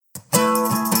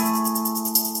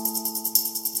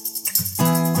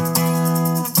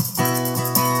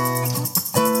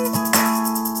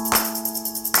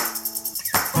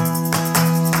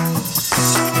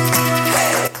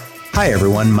Hi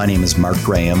everyone, my name is Mark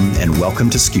Graham and welcome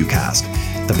to skucast,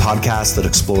 the podcast that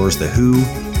explores the who,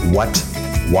 what,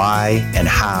 why, and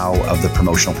how of the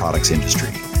promotional products industry.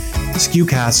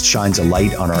 Skucast shines a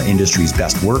light on our industry's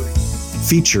best work,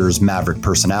 features maverick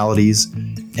personalities,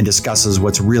 and discusses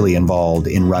what's really involved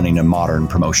in running a modern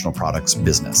promotional products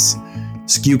business.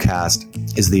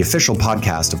 Skucast is the official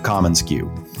podcast of commonsku.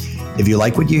 If you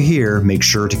like what you hear, make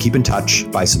sure to keep in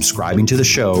touch by subscribing to the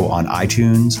show on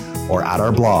iTunes or at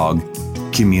our blog,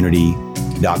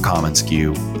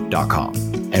 community.commonsku.com.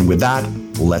 And with that,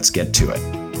 let's get to it.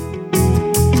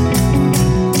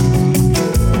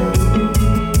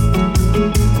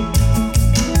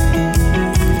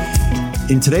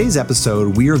 In today's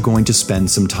episode, we are going to spend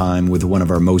some time with one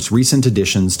of our most recent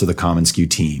additions to the commonsku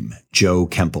team, Joe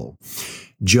Kemple.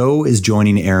 Joe is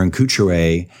joining Aaron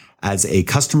Kucherawy as a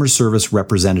customer service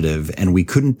representative, and we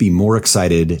couldn't be more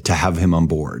excited to have him on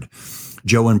board.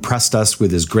 Joe impressed us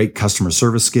with his great customer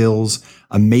service skills,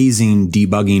 amazing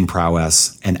debugging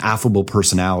prowess, and affable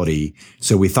personality,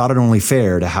 so we thought it only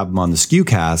fair to have him on the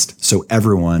skucast so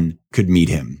everyone could meet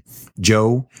him.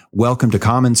 Joe, welcome to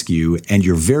commonsku and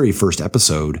your very first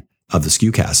episode of the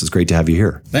skucast. It's great to have you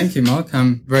here. Thank you, Mark.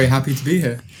 I'm very happy to be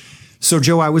here. So,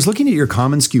 Joe, I was looking at your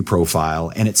commonsku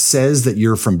profile, and it says that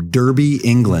you're from Derby,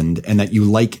 England, and that you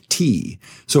like tea.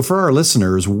 So for our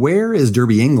listeners, where is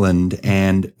Derby, England,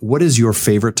 and what is your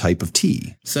favorite type of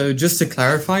tea? So just to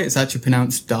clarify, it's actually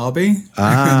pronounced Derby.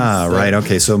 Right.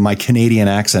 Okay. So my Canadian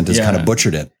accent has kind of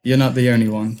butchered it. You're not the only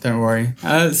one. Don't worry.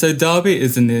 So Derby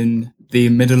is in the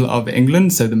middle of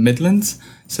England, so the Midlands.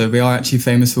 So we are actually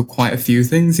famous for quite a few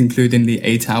things, including the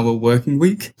 8-hour working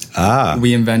week.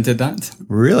 We invented that.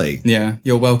 Really? Yeah.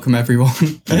 You're welcome,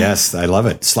 everyone. Yes, I love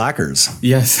it. Slackers.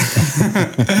 Yes.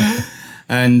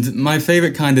 And my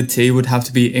favorite kind of tea would have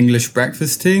to be English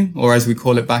breakfast tea, or as we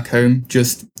call it back home,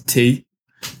 just tea.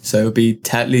 So it would be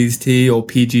Tetley's tea or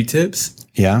PG Tips.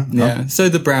 Yeah? Yeah. So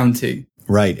the brown tea.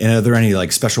 Right. And are there any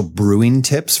like special brewing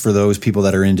tips for those people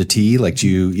that are into tea? Like do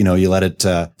you let it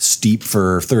steep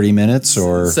for 30 minutes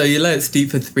or? So you let it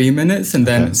steep for 3 minutes and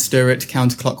then stir it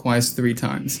counterclockwise 3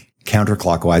 times.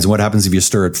 Counterclockwise. And what happens if you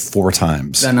stir it 4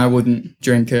 times? Then I wouldn't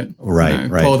drink it. Right.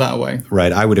 Pour that away.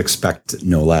 Right. I would expect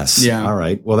no less. Yeah. All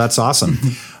right. Well, that's awesome.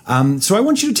 So I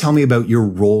want you to tell me about your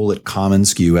role at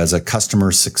commonsku as a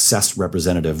customer success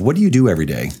representative. What do you do every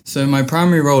day? So my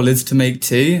primary role is to make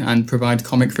tea and provide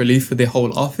comic relief for the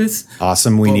whole office.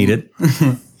 Awesome. We need it.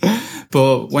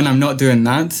 But when I'm not doing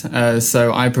that,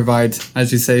 so I provide,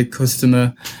 as you say,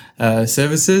 customer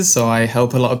services. So I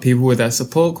help a lot of people with their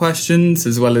support questions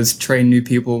as well as train new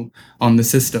people on the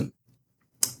system.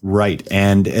 Right.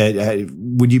 And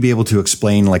would you be able to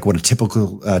explain like what a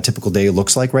typical day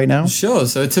looks like right now? Sure.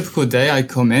 So a typical day, I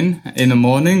come in the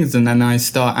mornings and then I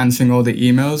start answering all the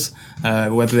emails,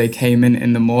 whether they came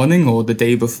in the morning or the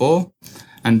day before.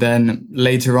 And then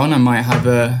later on, I might have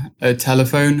a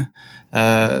telephone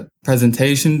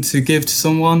presentation to give to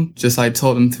someone. Just I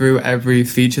talk them through every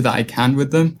feature that I can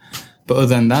with them. But other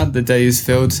than that, the day is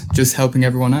filled just helping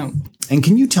everyone out. And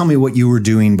can you tell me what you were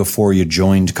doing before you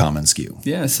joined commonsku?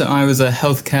 Yeah, so I was a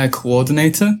healthcare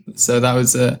coordinator. So that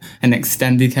was an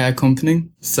extended care company.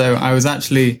 So I was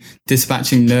actually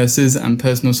dispatching nurses and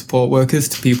personal support workers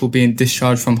to people being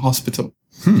discharged from hospital.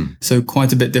 So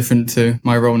quite a bit different to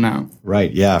my role now.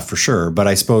 Right. Yeah, for sure. But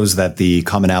I suppose that the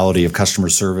commonality of customer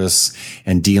service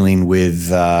and dealing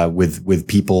with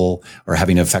people or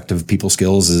having effective people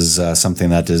skills is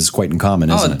something that is quite in common,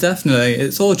 isn't it? Oh, definitely.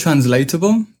 It's all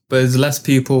translatable, but there's less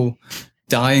people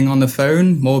dying on the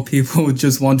phone, more people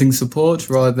just wanting support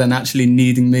rather than actually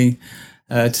needing me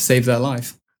to save their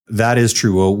life. That is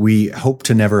true. Well, we hope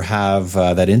to never have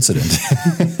that incident.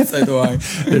 So do I.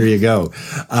 There you go.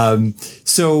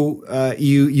 So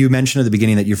you mentioned at the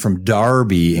beginning that you're from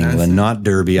Derby, England, not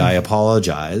Derby. I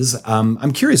apologize.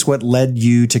 I'm curious what led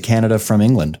you to Canada from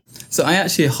England. So I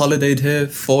actually holidayed here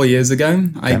 4 years ago.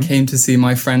 I came to see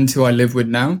my friend who I live with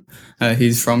now.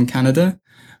 He's from Canada.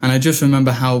 And I just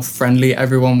remember how friendly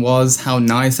everyone was, how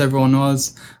nice everyone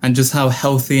was, and just how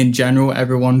healthy in general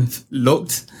everyone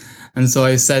looked. And so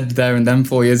I said there and then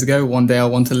 4 years ago, one day I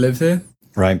want to live here.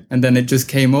 Right. And then it just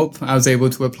came up. I was able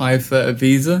to apply for a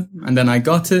visa and then I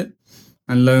got it.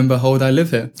 And lo and behold, I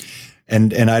live here.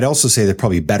 And I'd also say there's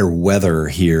probably better weather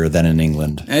here than in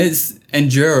England. It's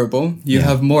endurable. You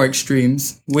have more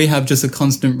extremes. We have just a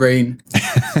constant rain.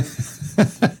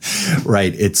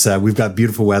 Right. It's we've got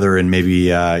beautiful weather in maybe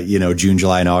June,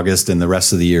 July, and August, and the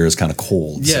rest of the year is kind of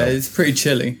cold. Yeah, so. It's pretty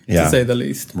chilly to say the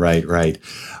least. Right.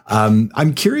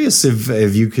 I'm curious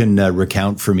if you can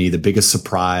recount for me the biggest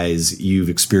surprise you've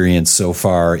experienced so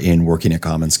far in working at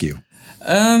commonsku.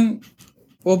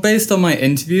 Well, based on my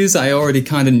interviews, I already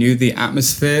kind of knew the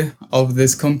atmosphere of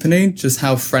this company, just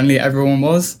how friendly everyone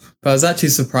was. But I was actually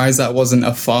surprised that wasn't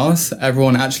a farce.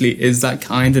 Everyone actually is that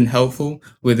kind and helpful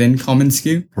within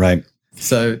commonsku. Right.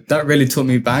 So that really took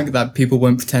me back, that people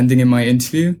weren't pretending in my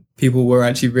interview. People were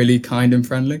actually really kind and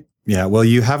friendly. Yeah, well,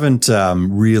 you haven't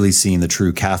really seen the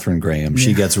true Catherine Graham.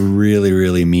 She gets really,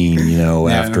 really mean,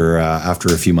 after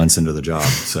a few months into the job.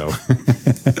 So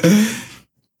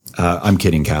I'm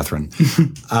kidding, Catherine.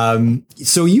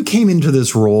 So you came into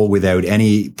this role without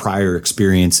any prior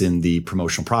experience in the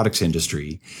promotional products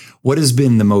industry. What has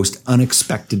been the most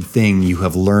unexpected thing you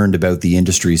have learned about the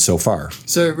industry so far?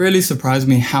 So it really surprised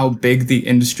me how big the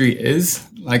industry is.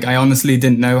 Like, I honestly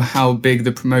didn't know how big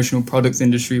the promotional products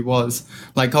industry was.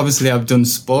 Like, obviously, I've done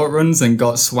sport runs and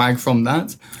got swag from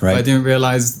that. Right. But I didn't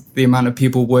realize the amount of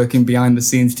people working behind the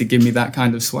scenes to give me that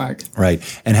kind of swag.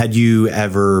 Right. And had you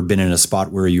ever been in a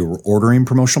spot where you were ordering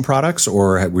promotional products,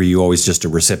 or were you always just a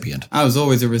recipient? I was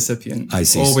always a recipient. I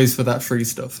see. Always for that free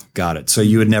stuff. Got it. So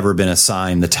you had never been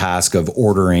assigned the task of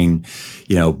ordering,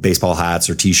 baseball hats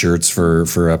or T-shirts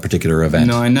for a particular event?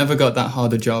 No, I never got that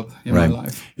hard a job in my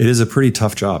life. It is a pretty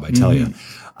tough job, I tell you.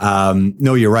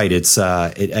 No, you're right. It's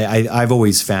I've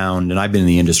always found, and I've been in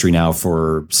the industry now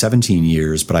for 17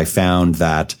 years, but I found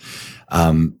that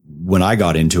when I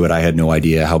got into it, I had no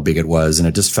idea how big it was. And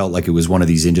it just felt like it was one of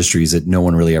these industries that no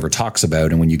one really ever talks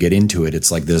about. And when you get into it,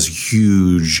 it's like this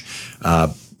huge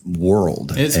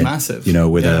world. It's massive.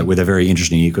 With a very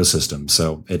interesting ecosystem.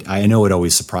 So I know it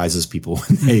always surprises people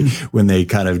when they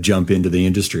kind of jump into the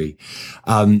industry.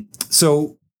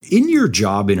 So in your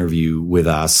job interview with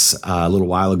us a little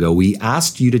while ago, we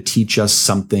asked you to teach us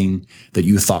something that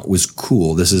you thought was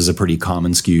cool. This is a pretty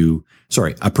common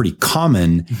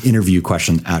interview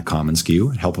question at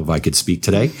commonsku. Help if I could speak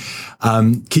today.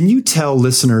 Can you tell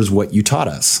listeners what you taught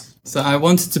us? So I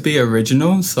wanted to be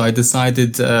original. So I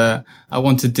decided I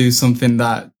want to do something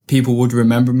that people would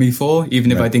remember me for,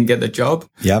 even if I didn't get the job.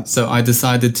 Yep. So I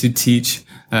decided to teach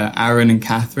Aaron and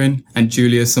Catherine and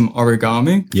Julia some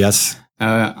origami. Yes.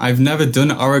 I've never done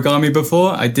origami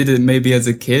before. I did it maybe as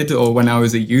a kid or when I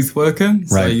was a youth worker.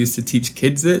 So I used to teach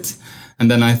kids it. And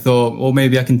then I thought, well,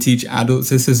 maybe I can teach adults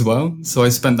this as well. So I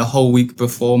spent the whole week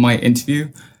before my interview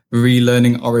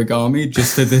relearning origami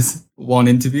just for this one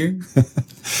interview.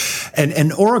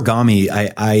 And origami,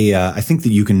 I think that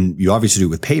you obviously do it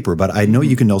with paper, but I know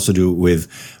you can also do it with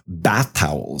bath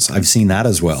towels. I've seen that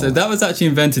as well. So that was actually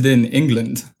invented in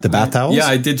England. The bath towels? Yeah,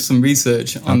 I did some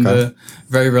research on the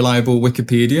very reliable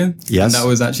Wikipedia. Yes. And that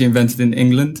was actually invented in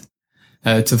England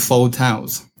to fold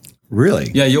towels. Really?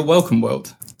 Yeah, you're welcome,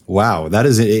 world. Wow, that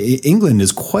is England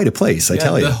is quite a place, I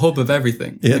tell you. The hub of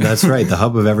everything. Yeah, that's right, the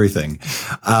hub of everything.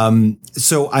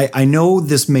 So I know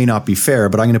this may not be fair,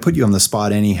 but I'm going to put you on the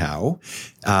spot anyhow,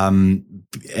 and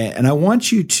I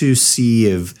want you to see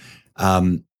if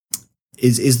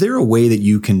is there a way that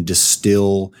you can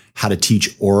distill how to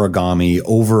teach origami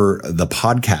over the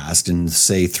podcast in,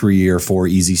 say, 3 or 4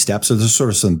 easy steps? Or there's sort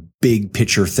of some big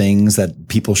picture things that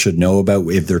people should know about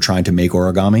if they're trying to make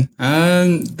origami?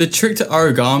 The trick to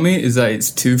origami is that it's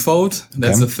twofold.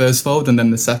 There's the first fold and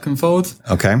then the second fold.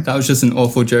 Okay. That was just an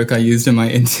awful joke I used in my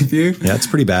interview. Yeah, it's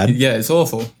pretty bad. Yeah, it's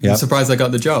awful. Yep. I'm surprised I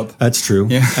got the job. That's true.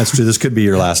 Yeah. That's true. This could be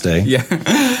your last day. Yeah.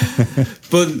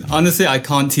 But honestly, I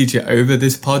can't teach it over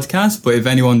this podcast. But if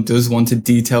anyone does want a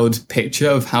detailed picture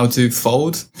of how to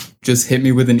fold, just hit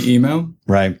me with an email.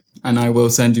 Right. And I will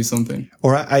send you something.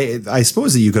 Or I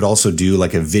suppose that you could also do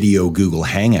like a video Google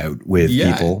Hangout with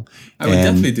people. I would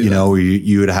definitely do that.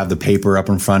 You would have the paper up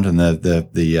in front and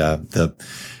the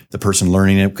person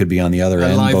learning it could be on the other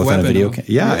end, both on a video.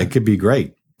 Yeah, it could be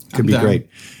great. Great.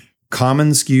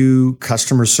 commonsku,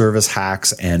 customer service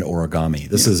hacks, and origami.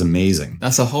 This is amazing.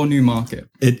 That's a whole new market.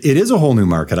 It is a whole new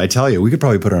market. I tell you, we could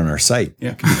probably put it on our site.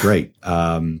 Yeah. It could be great.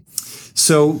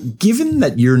 So given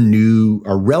that you're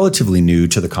relatively new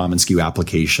to the commonsku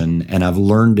application, and I've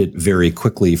learned it very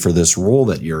quickly for this role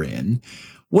that you're in,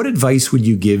 what advice would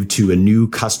you give to a new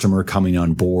customer coming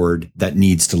on board that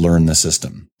needs to learn the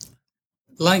system?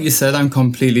 Like you said, I'm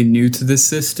completely new to this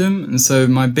system. And so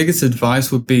my biggest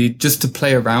advice would be just to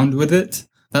play around with it.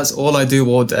 That's all I do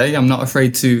all day. I'm not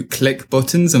afraid to click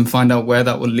buttons and find out where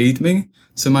that will lead me.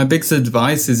 So my biggest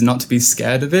advice is not to be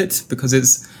scared of it because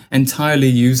it's entirely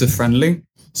user friendly.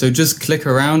 So just click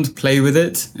around, play with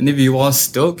it. And if you are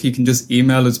stuck, you can just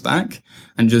email us back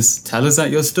and just tell us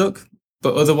that you're stuck.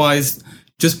 But otherwise,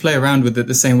 just play around with it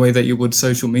the same way that you would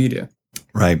social media.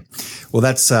 Right. Well,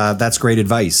 that's great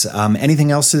advice.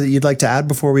 Anything else that you'd like to add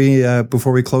before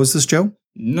we close this, Joe?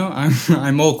 No,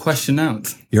 I'm all questioned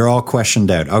out. You're all questioned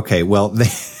out. Okay. Well,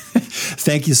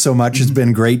 Thank you so much. It's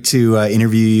been great to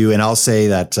interview you. And I'll say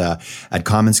that at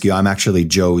commonsku, I'm actually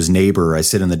Joe's neighbor. I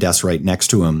sit in the desk right next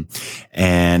to him.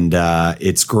 And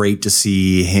it's great to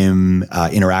see him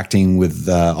interacting with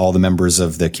all the members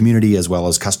of the community as well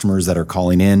as customers that are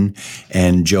calling in.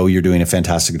 And Joe, you're doing a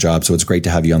fantastic job. So it's great to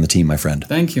have you on the team, my friend.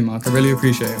 Thank you, Mark. I really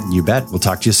appreciate it. You bet. We'll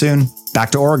talk to you soon.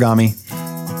 Back to origami.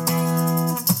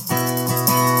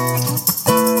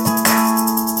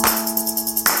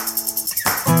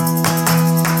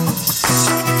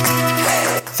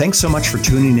 Thanks so much for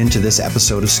tuning into this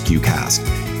episode of skucast.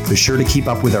 Be sure to keep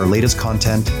up with our latest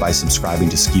content by subscribing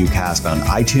to skucast on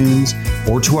iTunes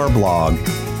or to our blog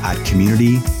at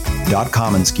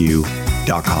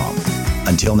community.commonsku.com.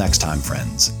 Until next time,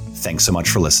 friends, thanks so much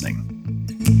for listening.